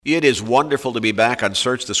It is wonderful to be back on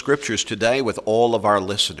Search the Scriptures today with all of our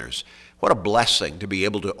listeners. What a blessing to be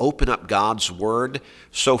able to open up God's Word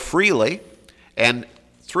so freely and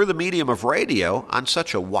through the medium of radio on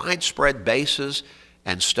such a widespread basis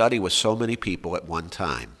and study with so many people at one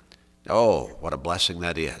time. Oh, what a blessing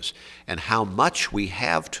that is, and how much we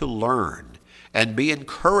have to learn and be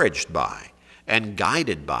encouraged by and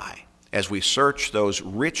guided by as we search those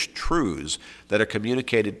rich truths that are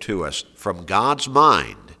communicated to us from God's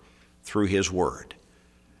mind through His Word.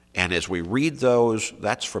 And as we read those,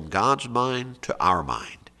 that's from God's mind to our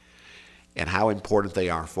mind, and how important they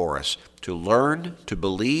are for us to learn, to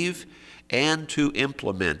believe, and to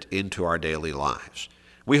implement into our daily lives.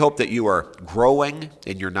 We hope that you are growing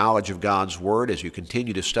in your knowledge of God's Word as you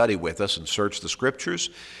continue to study with us and search the Scriptures,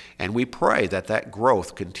 and we pray that that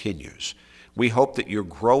growth continues. We hope that you're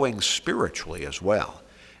growing spiritually as well,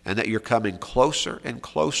 and that you're coming closer and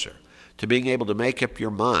closer to being able to make up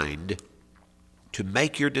your mind to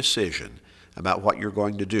make your decision about what you're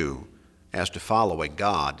going to do as to following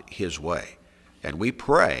God His way. And we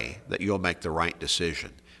pray that you'll make the right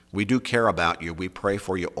decision. We do care about you. We pray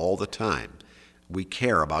for you all the time. We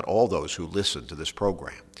care about all those who listen to this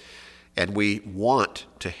program. And we want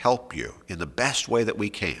to help you in the best way that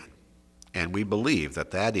we can. And we believe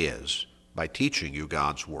that that is by teaching you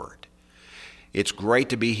God's Word. It's great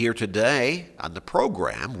to be here today on the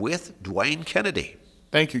program with Dwayne Kennedy.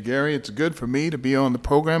 Thank you, Gary. It's good for me to be on the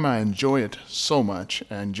program. I enjoy it so much.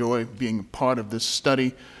 I enjoy being part of this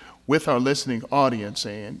study with our listening audience.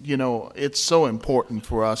 And, you know, it's so important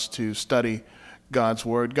for us to study God's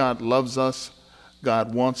Word. God loves us.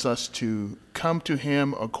 God wants us to come to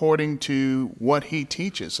Him according to what He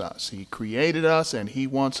teaches us. He created us, and He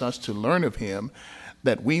wants us to learn of Him,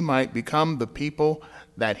 that we might become the people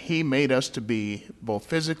that He made us to be, both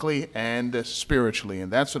physically and spiritually.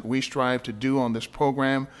 And that's what we strive to do on this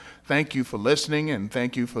program. Thank you for listening, and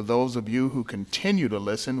thank you for those of you who continue to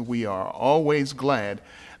listen. We are always glad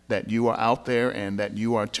that you are out there and that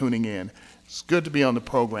you are tuning in. It's good to be on the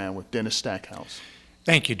program with Dennis Stackhouse.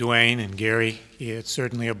 Thank you, Dwayne and Gary. It's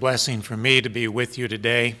certainly a blessing for me to be with you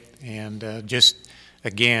today, and just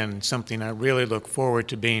again, something I really look forward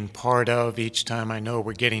to being part of each time I know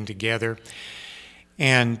we're getting together.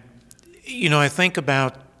 And, you know, I think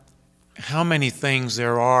about how many things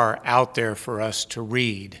there are out there for us to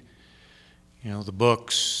read. You know, the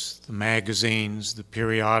books, the magazines, the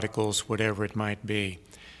periodicals, whatever it might be.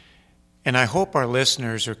 And I hope our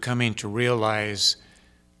listeners are coming to realize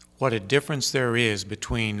what a difference there is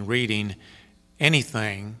between reading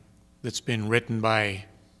anything that's been written by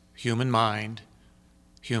human mind,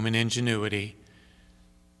 human ingenuity,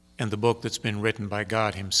 and the book that's been written by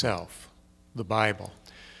God Himself, the Bible.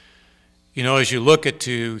 You know, as you look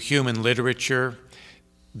to human literature,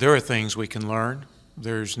 there are things we can learn.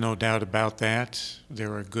 There's no doubt about that.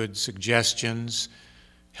 There are good suggestions,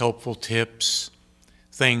 helpful tips,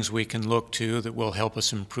 things we can look to that will help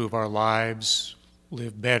us improve our lives,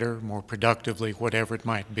 live better, more productively, whatever it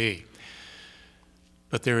might be.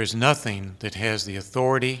 But there is nothing that has the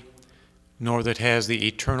authority nor that has the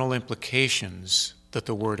eternal implications that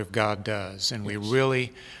the Word of God does. And we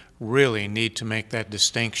really need to make that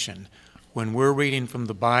distinction. When we're reading from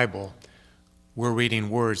the Bible, we're reading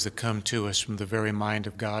words that come to us from the very mind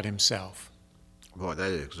of God Himself. Boy, that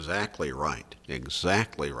is exactly right.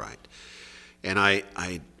 Exactly right. And I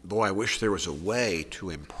wish there was a way to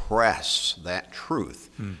impress that truth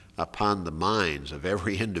upon the minds of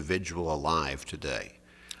every individual alive today.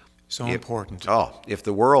 So important. If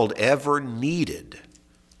the world ever needed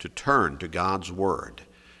to turn to God's Word,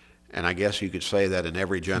 and I guess you could say that in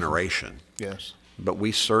every generation. Yes. But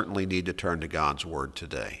we certainly need to turn to God's Word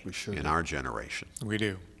today. We should. In our generation. We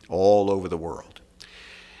do. All over the world.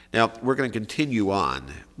 Now, we're going to continue on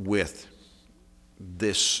with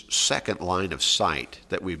this second line of sight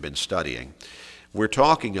that we've been studying. We're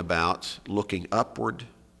talking about looking upward,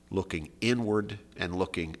 looking inward, and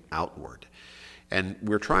looking outward. And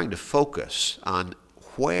we're trying to focus on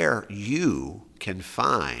where you can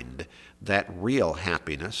find that real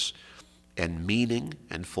happiness and meaning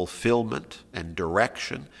and fulfillment and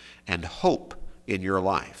direction and hope in your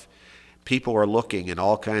life. People are looking in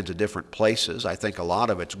all kinds of different places. I think a lot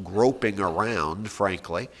of it's groping around,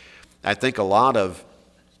 frankly. I think a lot of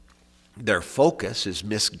their focus is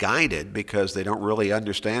misguided because they don't really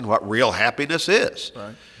understand what real happiness is.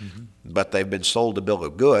 Right. Mm-hmm. But they've been sold a bill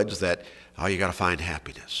of goods that, you got to find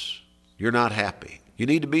happiness. You're not happy. You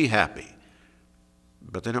need to be happy.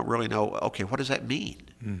 But they don't really know, okay, what does that mean?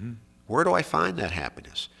 Mm-hmm. Where do I find that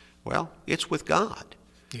happiness? Well, it's with God.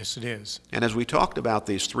 Yes, it is. And as we talked about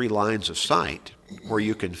these three lines of sight, where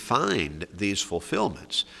you can find these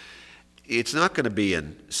fulfillments, it's not going to be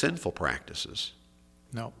in sinful practices.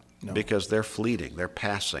 No. Because they're fleeting, they're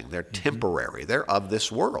passing, they're temporary, they're of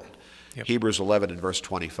this world. Yep. Hebrews 11 and verse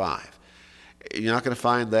 25. You're not going to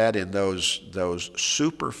find that in those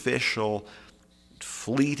superficial,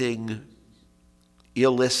 fleeting,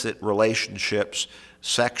 illicit relationships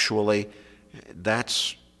sexually.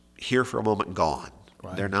 That's here for a moment and gone.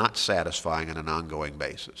 Right. They're not satisfying on an ongoing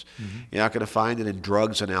basis. You're not going to find it in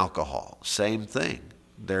drugs and alcohol. Same thing.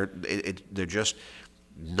 They're just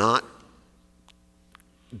not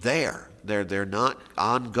there. They're not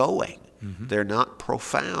ongoing. They're not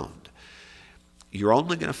profound. You're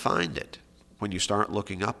only going to find it when you start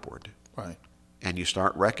looking upward. Right. And you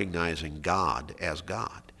start recognizing God as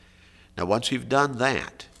God. Now, once you've done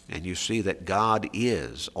that, and you see that God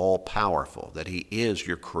is all-powerful, that he is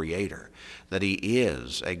your creator, that he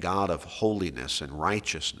is a God of holiness and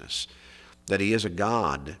righteousness, that he is a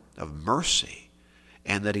God of mercy,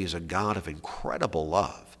 and that he's a God of incredible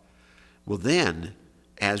love, well then,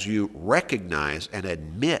 as you recognize and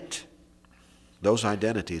admit those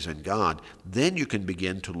identities in God, then you can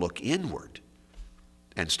begin to look inward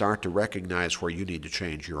and start to recognize where you need to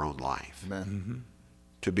change your own life. Amen.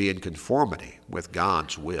 To be in conformity with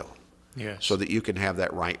God's will. Yes. So that you can have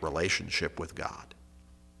that right relationship with God.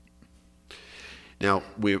 Now,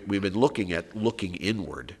 we've been looking at looking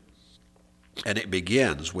inward, and it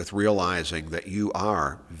begins with realizing that you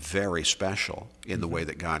are very special in the way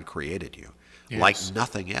that God created you, like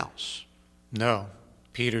nothing else. No.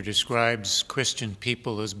 Peter describes Christian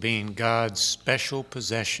people as being God's special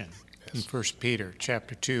possession in 1 Peter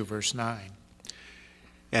chapter 2, verse 9.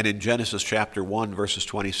 And in Genesis chapter 1, verses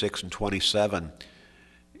 26 and 27,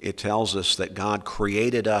 it tells us that God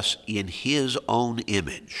created us in his own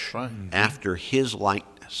image, after his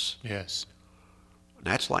likeness. Yes.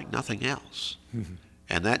 That's like nothing else.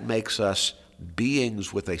 And that makes us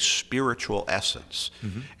beings with a spiritual essence.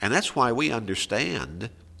 And that's why we understand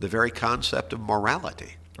the very concept of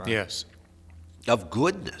morality. Yes. Of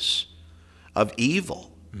goodness, of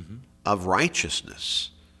evil, of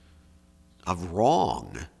righteousness, of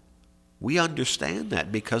wrong. We understand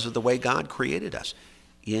that because of the way God created us,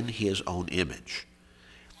 in his own image.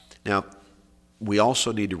 Now, we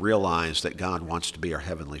also need to realize that God wants to be our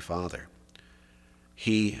Heavenly Father.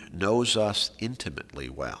 He knows us intimately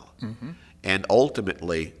well. And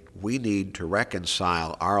ultimately, we need to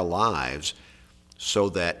reconcile our lives so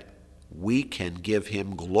that we can give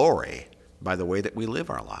him glory by the way that we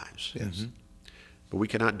live our lives. Yes. But we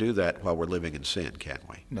cannot do that while we're living in sin, can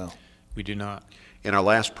we? No. We do not. In our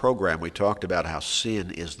last program, we talked about how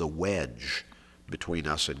sin is the wedge between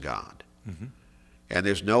us and God. And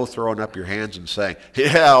there's no throwing up your hands and saying,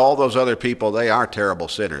 yeah, all those other people, they are terrible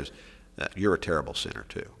sinners. You're a terrible sinner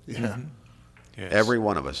too. Yeah. Yes. Every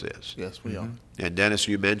one of us is. Yes, we are. And Dennis,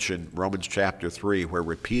 you mentioned Romans chapter 3, where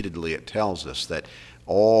repeatedly it tells us that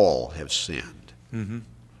all have sinned.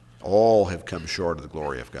 All have come short of the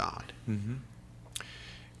glory of God.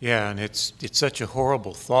 Yeah, and it's such a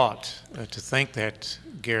horrible thought to think that,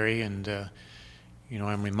 Gary, and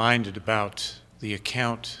I'm reminded about the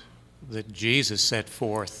account that Jesus set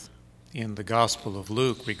forth in the Gospel of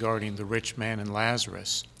Luke regarding the rich man and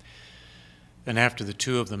Lazarus. And after the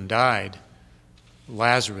two of them died,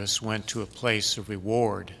 Lazarus went to a place of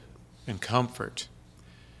reward and comfort.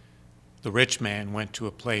 The rich man went to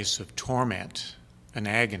a place of torment and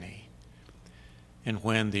agony. And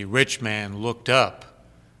when the rich man looked up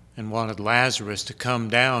and wanted Lazarus to come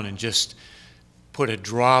down and just put a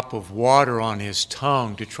drop of water on his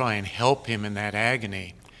tongue to try and help him in that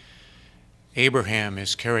agony, Abraham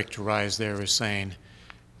is characterized there as saying,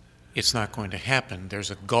 it's not going to happen.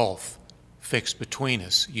 There's a gulf fixed between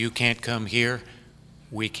us. You can't come here,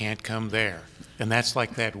 we can't come there. And that's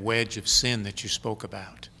like that wedge of sin that you spoke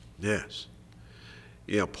about. Yes.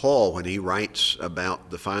 You know, Paul, when he writes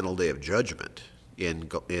about the final day of judgment in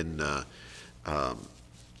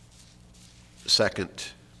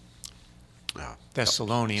Second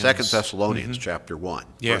Thessalonians chapter 1,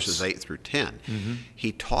 verses 8 through 10,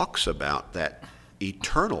 he talks about that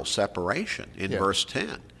eternal separation in verse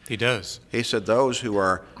 10. He does. He said those who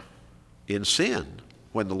are in sin,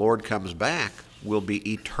 when the Lord comes back, will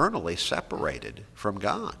be eternally separated from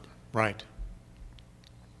God. Right.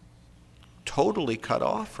 Totally cut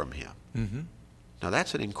off from him. Now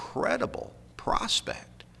that's an incredible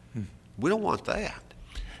prospect. We don't want that.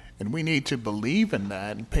 And we need to believe in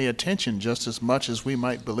that and pay attention just as much as we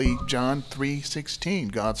might believe John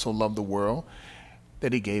 3:16. God so loved the world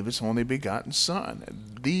that he gave his only begotten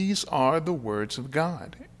Son. These are the words of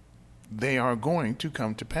God. They are going to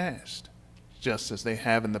come to pass. just as they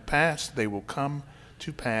have in the past, they will come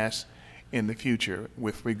to pass in the future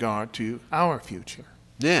with regard to our future.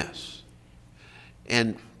 Yes.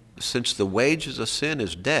 And since the wages of sin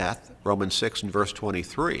is death, Romans 6 and verse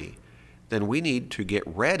 23, then we need to get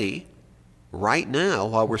ready right now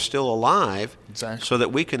while we're still alive, Exactly. so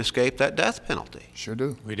that we can escape that death penalty. Sure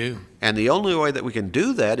do. We do. And the only way that we can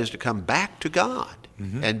do that is to come back to God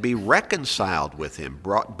and be reconciled with Him,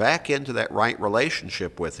 brought back into that right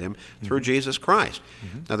relationship with Him through Jesus Christ.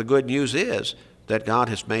 Now, the good news is that God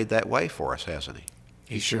has made that way for us, hasn't He?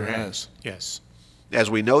 He sure has. has. Yes. As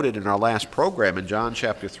we noted in our last program in John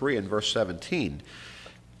chapter 3 and verse 17,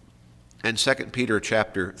 and 2 Peter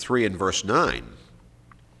chapter 3 and verse 9,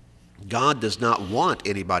 God does not want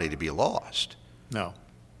anybody to be lost. No.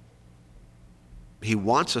 He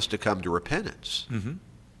wants us to come to repentance.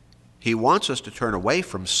 He wants us to turn away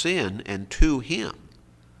from sin and to Him.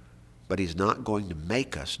 But He's not going to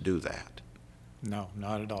make us do that. No,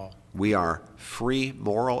 not at all. We are free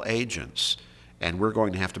moral agents, and we're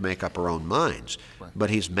going to have to make up our own minds. Right. But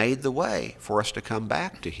He's made the way for us to come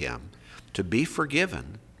back to Him, to be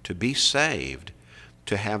forgiven, to be saved,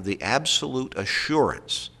 to have the absolute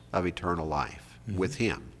assurance of eternal life with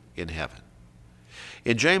Him in heaven.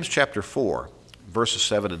 In James chapter 4, verses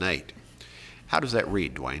 7 and 8, how does that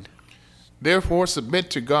read, Dwayne? Therefore submit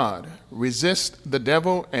to God, resist the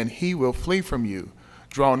devil, and he will flee from you.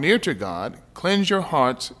 Draw near to God, cleanse your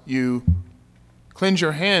hands, you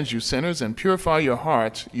sinners, and purify your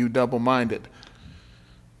hearts, you double-minded.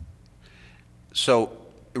 So,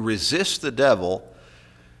 resist the devil,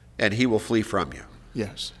 and he will flee from you.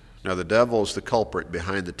 Yes. Now, the devil is the culprit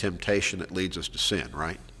behind the temptation that leads us to sin,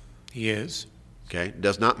 right? He is. Okay?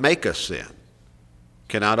 Does not make us sin.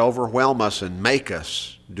 Cannot overwhelm us and make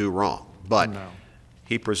us do wrong. But No.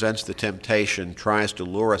 he presents the temptation, tries to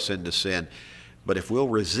lure us into sin. But if we'll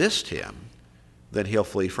resist him, then he'll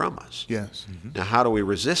flee from us. Yes. Now, how do we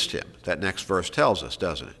resist him? That next verse tells us,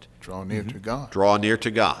 doesn't it? Draw near to God. Draw near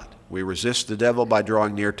to God. We resist the devil by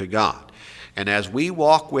drawing near to God. And as we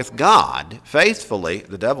walk with God faithfully,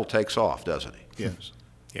 the devil takes off, doesn't he? Yes.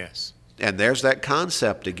 Yes. And there's that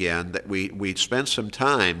concept again that we spent some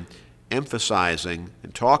time emphasizing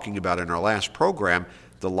and talking about in our last program,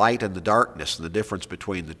 the light and the darkness and the difference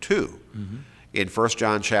between the two. In 1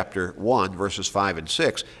 John chapter 1, verses 5 and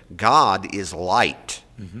 6, God is light,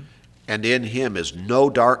 and in Him is no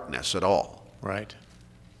darkness at all. Right.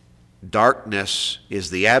 Darkness is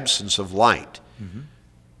the absence of light.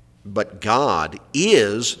 But God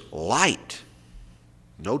is light.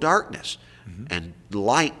 No darkness. And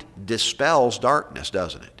light dispels darkness,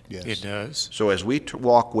 doesn't it? Yes. It does. So as we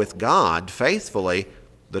walk with God faithfully,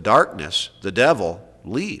 the darkness, the devil,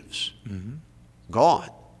 leaves. Gone.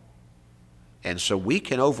 And so we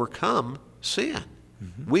can overcome sin.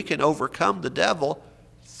 We can overcome the devil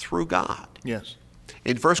through God. Yes.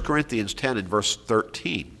 In 1 Corinthians 10 and verse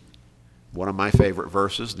 13, one of my favorite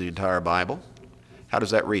verses in the entire Bible, how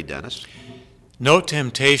does that read, Dennis? No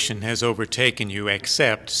temptation has overtaken you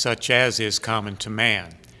except such as is common to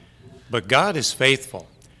man. But God is faithful,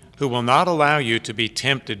 who will not allow you to be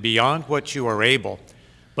tempted beyond what you are able,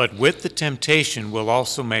 but with the temptation will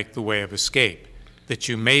also make the way of escape, that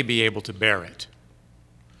you may be able to bear it.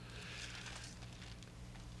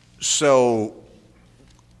 So,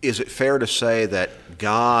 is it fair to say that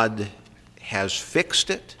God has fixed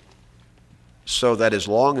it so that as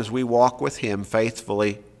long as we walk with Him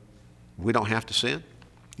faithfully, we don't have to sin?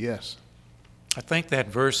 Yes. I think that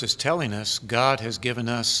verse is telling us God has given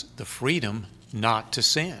us the freedom not to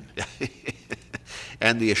sin.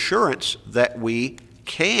 And the assurance that we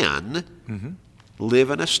can live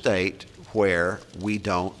in a state where we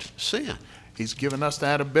don't sin. He's given us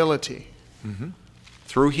that ability.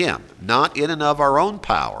 Through Him, not in and of our own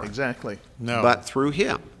power, Exactly. No. but through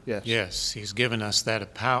Him. Yes. Yes, He's given us that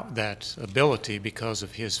ability because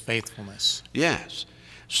of His faithfulness. Yes.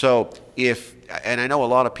 So and I know a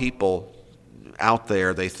lot of people out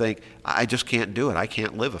there, they think, I just can't do it. I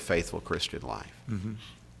can't live a faithful Christian life.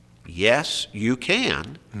 Yes, you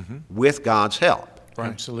can with God's help. Right.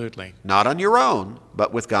 Absolutely. Not on your own,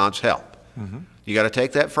 but with God's help. You got to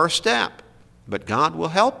take that first step, but God will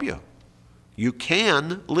help you. You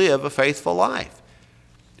can live a faithful life.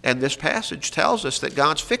 And this passage tells us that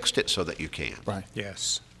God's fixed it so that you can. Right.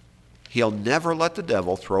 Yes. He'll never let the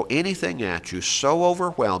devil throw anything at you so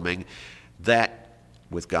overwhelming that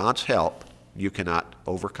with God's help, you cannot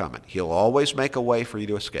overcome it. He'll always make a way for you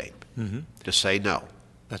to escape, to say no.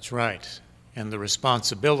 That's right. And the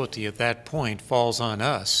responsibility at that point falls on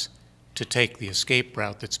us to take the escape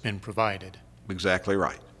route that's been provided. Exactly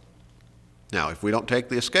right. Now, if we don't take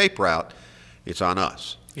the escape route, it's on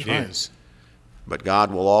us. It right. is. But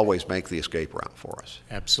God will always make the escape route for us.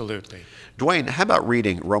 Absolutely. Dwayne, how about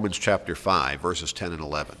reading Romans chapter 5, verses 10 and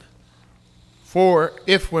 11? For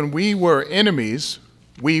if when we were enemies,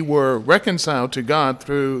 we were reconciled to God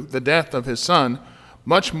through the death of his Son,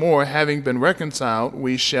 much more, having been reconciled,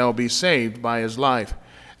 we shall be saved by his life.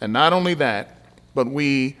 And not only that, but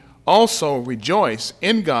we also rejoice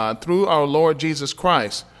in God through our Lord Jesus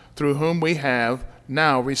Christ, through whom we have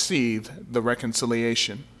now received the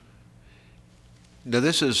reconciliation. Now,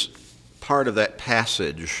 this is part of that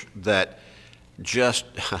passage that just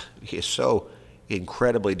is so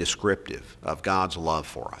incredibly descriptive of God's love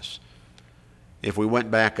for us. If we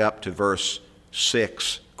went back up to verse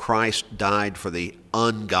 6, Christ died for the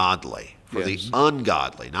ungodly, the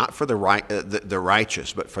ungodly, not for the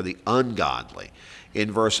righteous, but for the ungodly.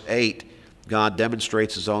 In verse 8, God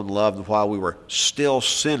demonstrates his own love while we were still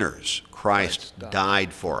sinners. Christ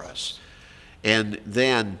died for us. And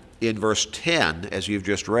then in verse 10, as you've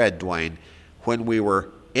just read, Dwayne, when we were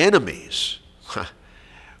enemies,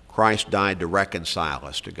 Christ died to reconcile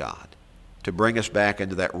us to God, to bring us back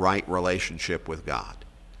into that right relationship with God.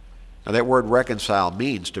 Now, that word reconcile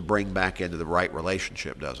means to bring back into the right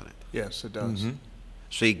relationship, doesn't it? Yes, it does. Mm-hmm.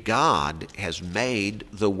 See, God has made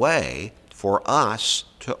the way for us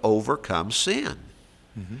to overcome sin,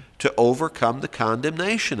 to overcome the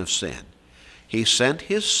condemnation of sin. He sent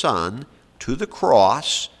his Son to the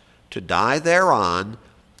cross to die thereon,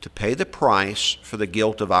 to pay the price for the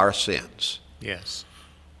guilt of our sins. Yes.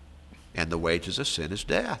 And the wages of sin is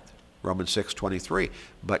death. Romans 6:23.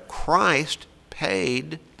 But Christ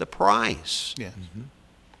paid the price. Yes.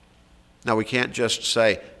 Now, we can't just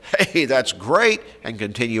say, hey, that's great, and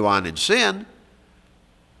continue on in sin.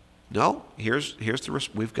 No, here's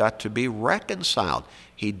we've got to be reconciled.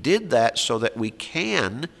 He did that so that we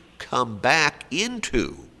can come back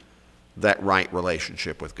into that right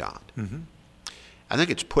relationship with God. I think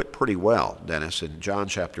it's put pretty well, Dennis, in John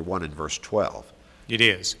chapter 1 and verse 12. It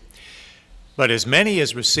is. But as many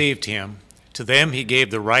as received him, to them he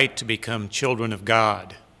gave the right to become children of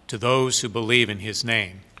God, to those who believe in his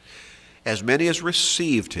name. As many as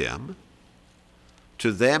received him,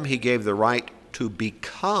 to them he gave the right to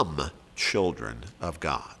become children of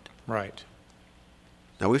God. Right.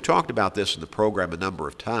 Now, we've talked about this in the program a number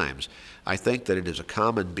of times. I think that it is a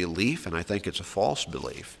common belief, and I think it's a false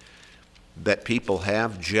belief, that people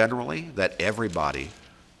have generally, that everybody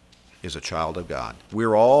is a child of God.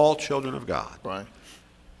 We're all children of God. Right.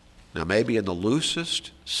 Now, maybe in the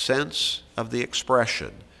loosest sense of the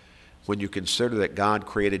expression, when you consider that God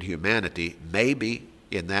created humanity, maybe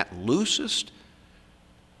in that loosest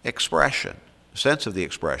expression, sense of the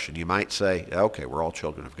expression, you might say, okay, we're all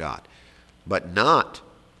children of God. But not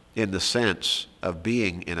in the sense of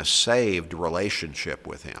being in a saved relationship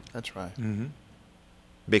with him. That's right.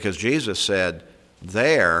 Because Jesus said,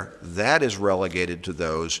 that is relegated to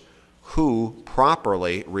those who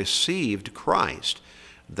properly received Christ.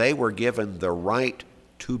 They were given the right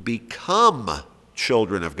to become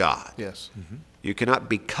children of God. Yes. You cannot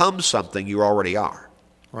become something you already are.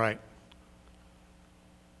 Right.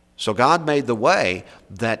 So God made the way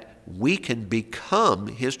that we can become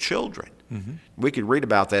his children. We could read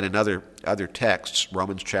about that in other texts,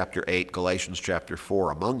 Romans chapter 8, Galatians chapter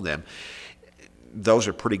 4, among them. Those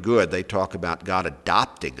are pretty good. They talk about God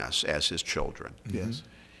adopting us as his children. Yes.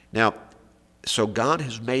 Now, so God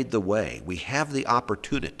has made the way. We have the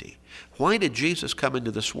opportunity. Why did Jesus come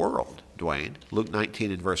into this world, Dwayne? Luke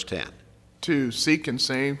 19 and verse 10. To seek and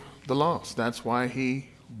save the lost. That's why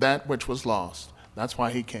that which was lost. That's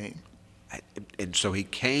why he came. And so he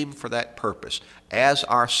came for that purpose, as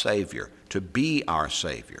our Savior, to be our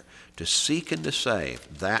Savior, to seek and to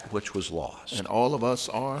save that which was lost. And all of us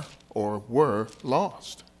are or were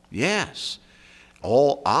lost. Yes.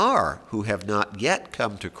 All are who have not yet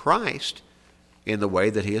come to Christ in the way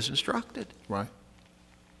that he has instructed. Right.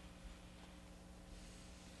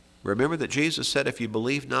 Remember that Jesus said, if you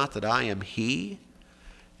believe not that I am he,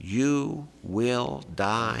 you will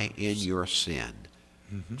die in your sin.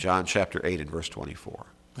 John chapter 8 and verse 24.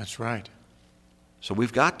 That's right. So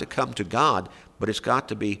we've got to come to God, but it's got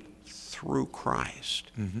to be through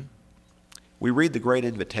Christ. We read the great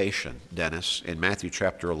invitation, Dennis, in Matthew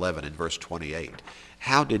chapter 11 and verse 28.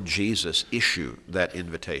 How did Jesus issue that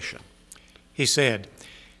invitation? He said,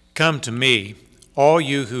 "Come to me, all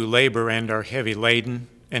you who labor and are heavy laden,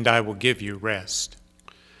 and I will give you rest."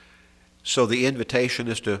 So the invitation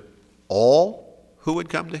is to all who would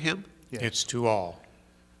come to him? Yes. It's to all,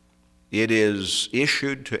 It is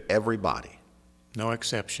issued to everybody. no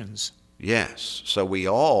exceptions. Yes. So we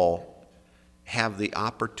all have the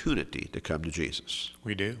opportunity to come to Jesus.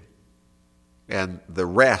 We do. And the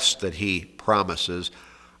rest that he promises,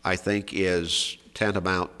 I think, is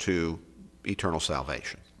tantamount to eternal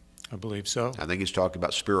salvation. I believe so. I think he's talking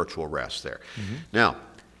about spiritual rest there. Now,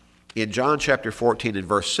 in John chapter 14 and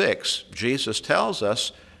verse 6, Jesus tells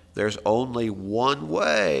us there's only one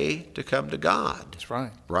way to come to God. That's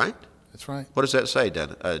right. Right? That's right. What does that say,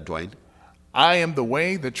 Dwayne? I am the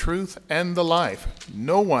way, the truth, and the life.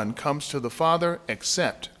 No one comes to the Father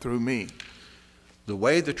except through me. The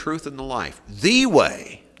way, the truth, and the life. The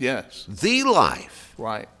way, Yes. the life.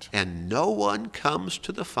 Right. And no one comes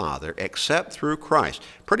to the Father except through Christ.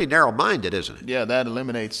 Pretty narrow-minded, isn't it? Yeah, that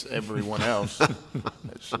eliminates everyone else.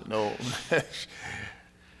 No.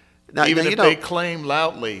 Now, Even you if know, they claim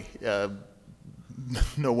loudly,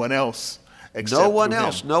 no one else except no one through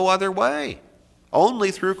else, him. no other way.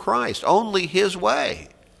 Only through Christ, only his way.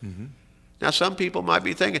 Now, some people might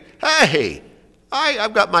be thinking, hey,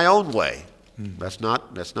 I've got my own way. That's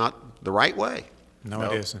not the right way. No,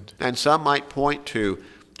 it isn't. And some might point to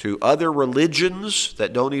other religions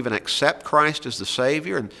that don't even accept Christ as the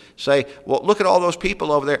Savior and say, well, look at all those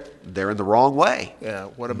people over there. They're in the wrong way. Yeah,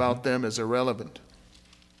 what about them is irrelevant.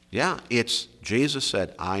 Yeah, it's Jesus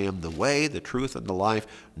said, I am the way, the truth, and the life.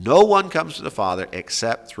 No one comes to the Father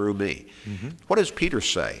except through me. What does Peter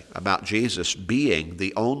say about Jesus being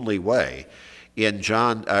the only way in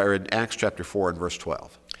Acts chapter 4 and verse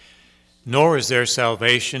 12? Nor is there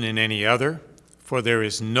salvation in any other, for there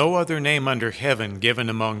is no other name under heaven given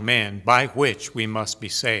among men by which we must be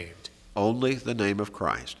saved. Only the name of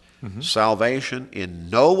Christ. Salvation in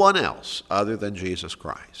no one else other than Jesus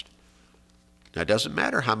Christ. Now, it doesn't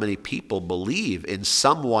matter how many people believe in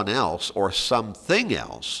someone else or something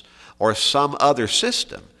else or some other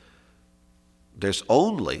system. There's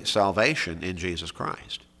only salvation in Jesus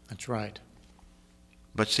Christ. That's right.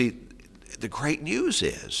 But see, the great news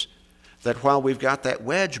is that while we've got that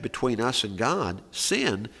wedge between us and God,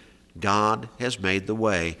 sin, God has made the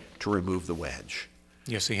way to remove the wedge.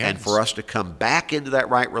 Yes, he has. And for us to come back into that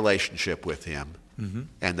right relationship with him,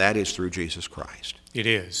 and that is through Jesus Christ. It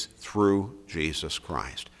is. Through Jesus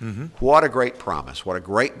Christ. What a great promise. What a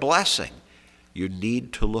great blessing. You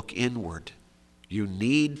need to look inward. You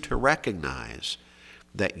need to recognize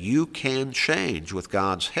that you can change with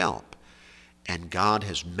God's help, and God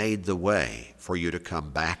has made the way for you to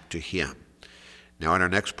come back to him. Now, in our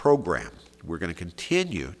next program, we're going to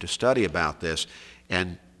continue to study about this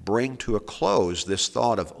and bring to a close this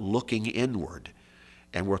thought of looking inward.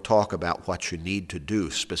 And we'll talk about what you need to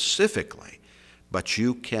do specifically. But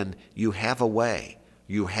you have a way,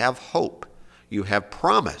 you have hope, you have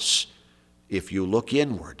promise if you look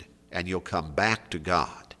inward, and you'll come back to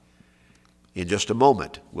God. In just a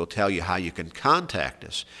moment, we'll tell you how you can contact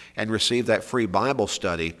us and receive that free Bible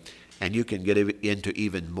study, and you can get into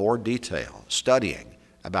even more detail studying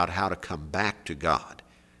about how to come back to God.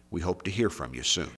 We hope to hear from you soon.